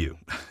one of you.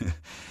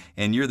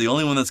 And you're the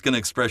only one that's going to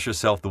express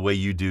yourself the way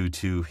you do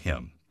to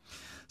him.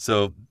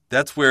 So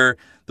that's where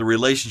the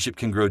relationship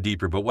can grow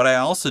deeper. But what I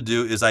also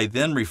do is I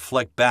then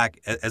reflect back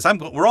as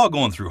we're all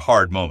going through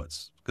hard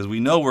moments, because we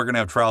know we're going to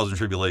have trials and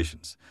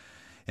tribulations.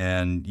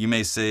 And you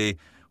may say,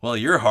 well,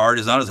 your heart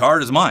is not as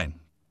hard as mine.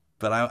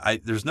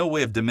 But there's no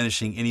way of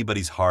diminishing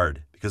anybody's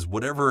hard, because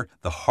whatever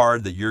the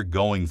hard that you're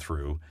going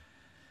through,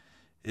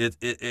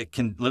 it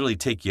can literally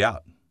take you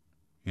out.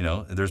 You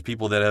know, there's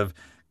people that have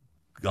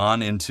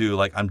gone into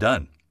like, I'm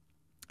done.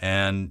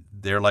 And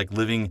they're like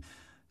living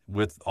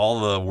with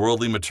all the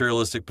worldly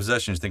materialistic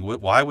possessions. Think,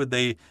 why would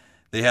they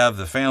have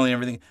the family and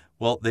everything?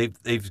 Well,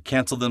 they've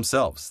canceled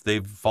themselves.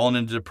 They've fallen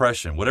into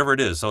depression, whatever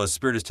it is. So a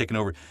spirit has taken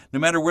over, no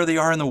matter where they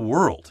are in the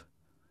world.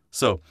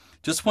 So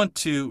just want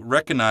to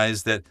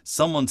recognize that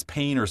someone's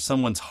pain or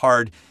someone's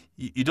hard,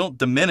 you don't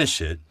diminish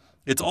it.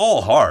 It's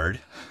all hard.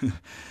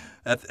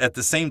 At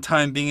the same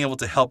time, being able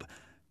to help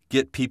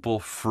get people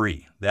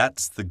free.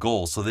 That's the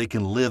goal, so they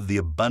can live the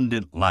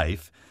abundant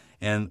life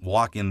and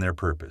walk in their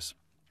purpose.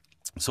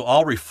 So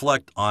I'll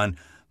reflect on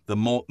the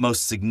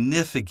most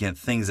significant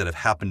things that have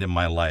happened in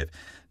my life.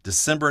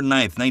 December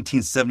 9th,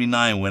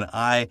 1979, when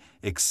I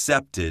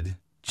accepted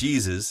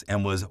Jesus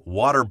and was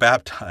water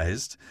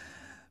baptized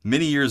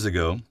many years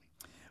ago,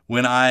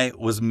 when I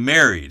was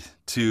married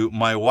to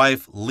my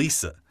wife,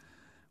 Lisa,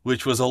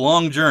 which was a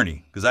long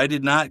journey because I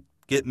did not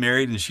get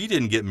married and she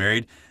didn't get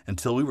married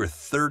until we were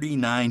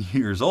 39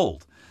 years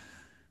old.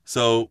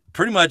 So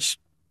pretty much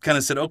kind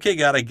of said, okay,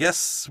 God, I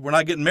guess we're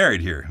not getting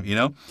married here, you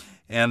know?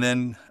 And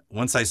then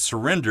once I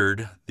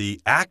surrendered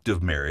the act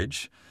of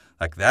marriage,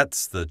 like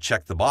that's the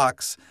check the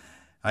box,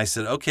 I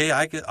said, okay,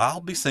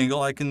 I'll be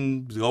single. I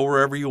can go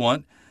wherever you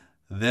want.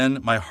 Then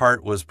my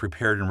heart was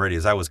prepared and ready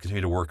as I was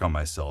continuing to work on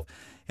myself.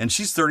 And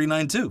she's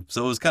 39 too.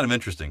 So it was kind of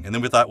interesting. And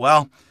then we thought,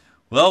 well,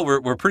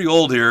 we're pretty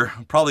old here.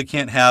 Probably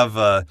can't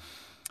have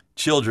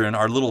children,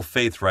 our little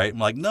faith, right? I'm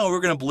like, no, we're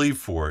going to believe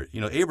for it.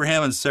 You know,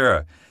 Abraham and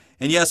Sarah.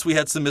 And yes, we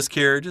had some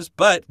miscarriages,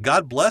 but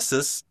God bless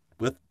us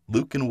with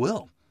Luke and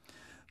Will.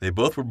 They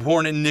both were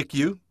born in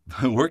NICU,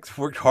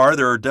 worked hard.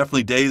 There are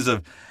definitely days of,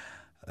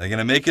 are they going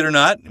to make it or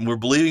not? And we're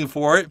believing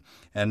for it.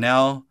 And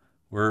now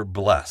we're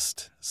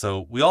blessed.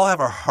 So we all have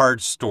our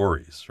hard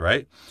stories,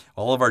 right?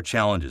 All of our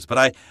challenges.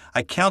 But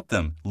I count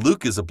them.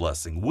 Luke is a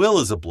blessing. Will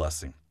is a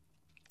blessing.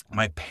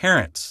 My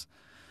parents,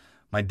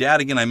 my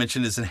dad, again, I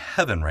mentioned, is in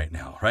heaven right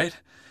now, right?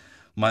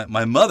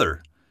 My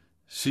mother,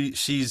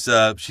 she's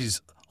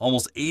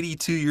almost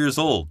 82 years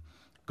old,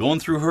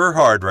 going through her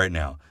hard right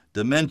now.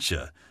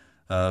 Dementia,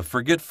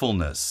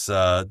 forgetfulness,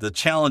 the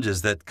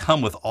challenges that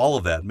come with all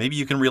of that. Maybe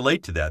you can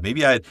relate to that.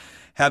 Maybe I'd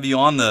have you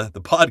on the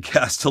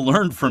podcast to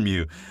learn from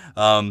you.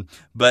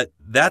 But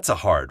that's a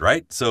hard,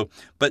 right? So,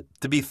 but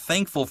to be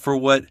thankful for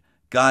what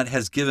God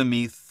has given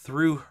me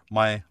through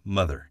my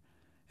mother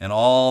and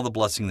all the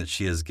blessing that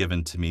she has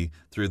given to me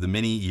through the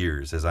many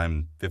years as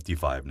I'm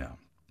 55 now.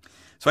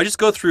 So I just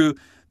go through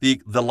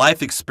the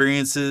life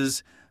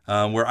experiences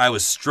where I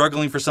was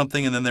struggling for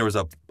something and then there was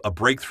a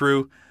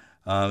breakthrough.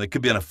 It could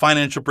have been a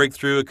financial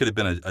breakthrough. It could have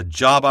been a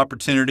job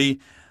opportunity.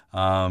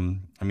 I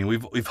mean,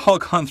 we've all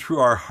gone through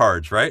our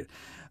hards, right?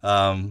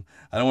 I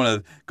don't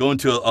want to go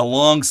into a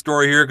long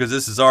story here because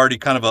this is already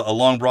kind of a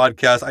long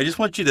broadcast. I just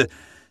want you to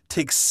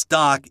take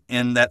stock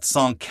in that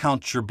song,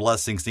 Count Your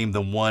Blessings, named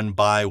them one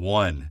by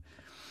one.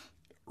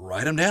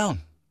 Write them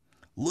down.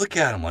 Look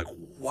at them like,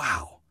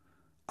 wow,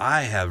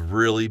 I have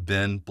really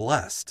been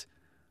blessed.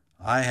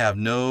 I have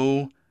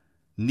no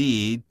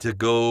need to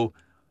go,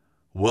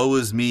 woe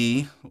is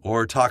me,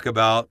 or talk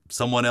about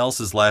someone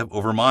else's life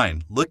over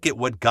mine. Look at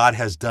what God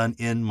has done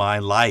in my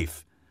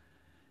life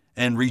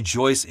and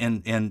rejoice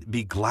and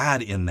be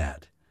glad in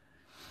that.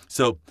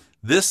 So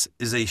this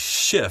is a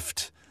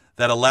shift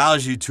that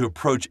allows you to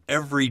approach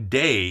every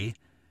day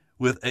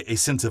with a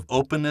sense of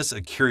openness, a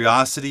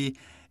curiosity,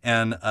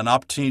 and an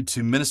opportunity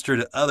to minister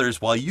to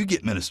others while you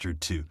get ministered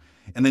to.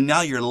 And then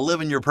now you're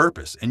living your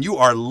purpose and you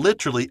are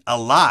literally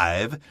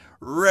alive,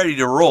 ready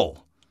to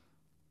roll.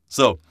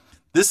 So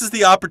this is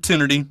the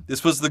opportunity.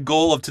 This was the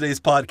goal of today's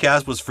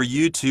podcast, was for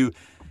you to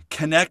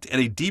connect at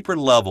a deeper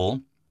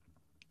level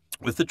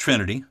with the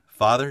Trinity,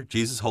 Father,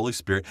 Jesus, Holy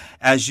Spirit,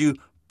 as you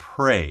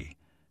pray.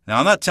 Now,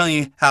 I'm not telling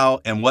you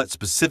how and what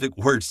specific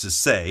words to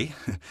say,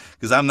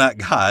 because I'm not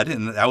God,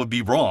 and that would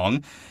be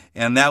wrong,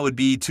 and that would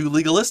be too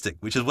legalistic,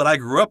 which is what I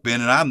grew up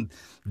in, and I'm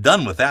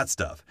done with that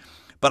stuff.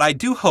 But I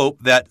do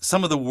hope that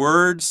some of the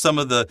words, some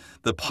of the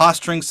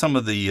posturing, some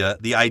of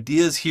the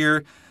ideas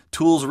here,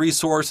 tools,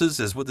 resources,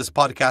 is what this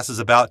podcast is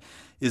about,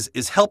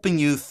 is helping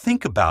you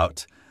think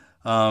about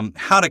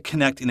how to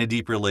connect in a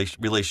deep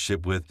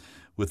relationship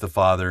with the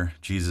Father,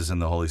 Jesus,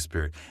 and the Holy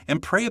Spirit.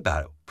 And pray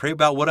about it. Pray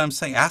about what I'm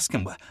saying. Ask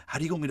Him, how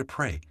do you want me to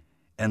pray?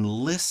 And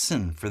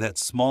listen for that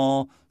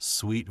small,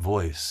 sweet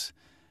voice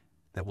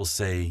that will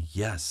say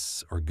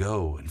yes or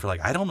go. And for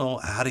I don't know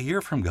how to hear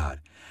from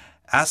God.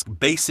 Ask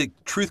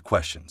basic truth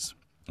questions,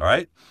 all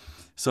right?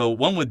 So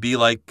one would be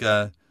like,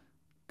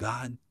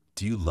 God,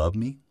 do you love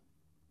me?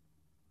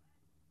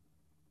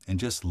 And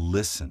just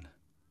listen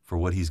for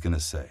what He's going to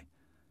say,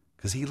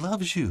 because He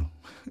loves you.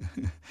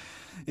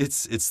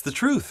 It's the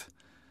truth.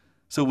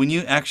 So when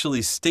you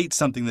actually state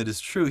something that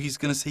is true, He's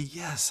going to say,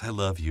 yes, I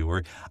love you.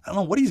 Or I don't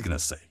know what He's going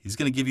to say. He's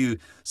going to give you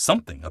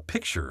something, a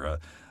picture,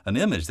 an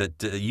image that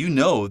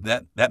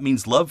that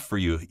means love for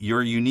you,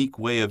 your unique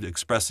way of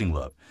expressing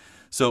love.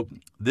 So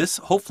this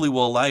hopefully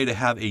will allow you to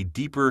have a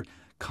deeper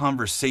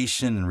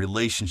conversation and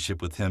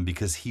relationship with Him,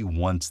 because He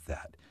wants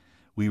that.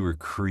 We were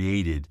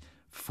created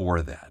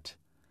for that.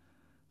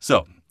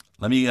 So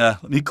let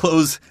me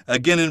close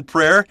again in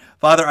prayer.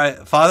 Father,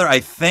 I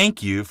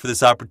thank You for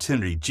this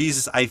opportunity.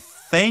 Jesus, I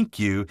thank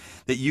You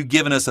that You've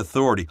given us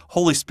authority.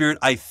 Holy Spirit,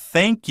 I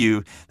thank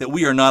You that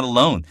we are not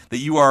alone, that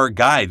You are our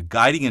guide,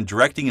 guiding and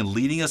directing and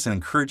leading us and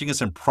encouraging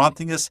us and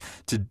prompting us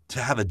to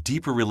have a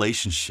deeper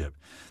relationship,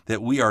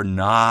 that we are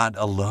not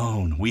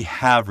alone. We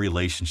have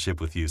relationship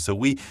with You. So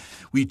we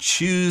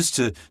choose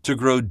to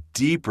grow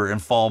deeper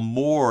and fall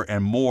more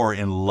and more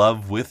in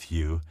love with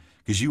You,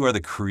 because You are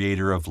the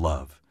creator of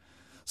love.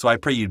 So I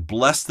pray You'd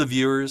bless the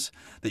viewers,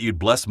 that You'd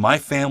bless my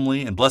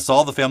family and bless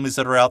all the families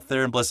that are out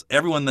there and bless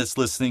everyone that's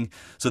listening,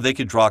 so they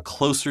could draw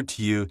closer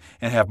to You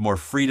and have more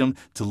freedom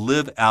to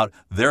live out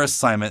their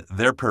assignment,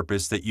 their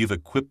purpose that You've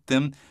equipped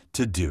them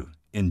to do.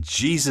 In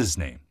Jesus'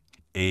 name,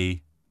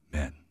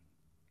 amen.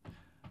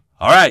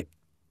 All right,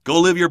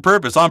 go live your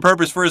purpose, on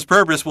purpose for His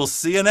purpose. We'll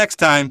see you next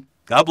time.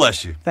 God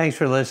bless you. Thanks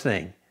for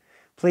listening.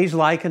 Please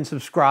like and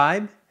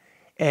subscribe.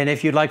 And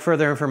if you'd like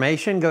further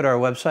information, go to our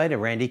website at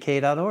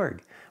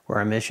randyk.org, where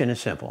our mission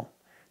is simple: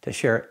 to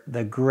share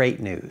the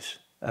great news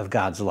of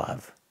God's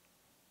love.